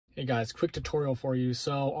Hey guys, quick tutorial for you.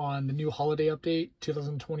 So on the new holiday update,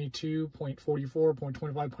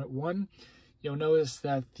 2022.44.25.1, you'll notice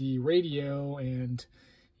that the radio and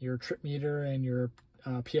your trip meter and your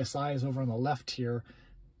PSI is over on the left here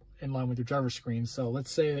in line with your driver screen. So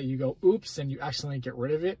let's say that you go oops and you accidentally get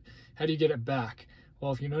rid of it. How do you get it back?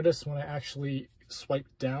 Well, if you notice when I actually swipe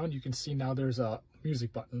down, you can see now there's a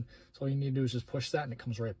music button. So all you need to do is just push that and it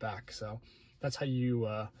comes right back. So that's how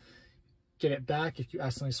you get it back. If you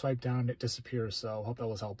accidentally swipe down, it disappears. So I hope that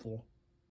was helpful.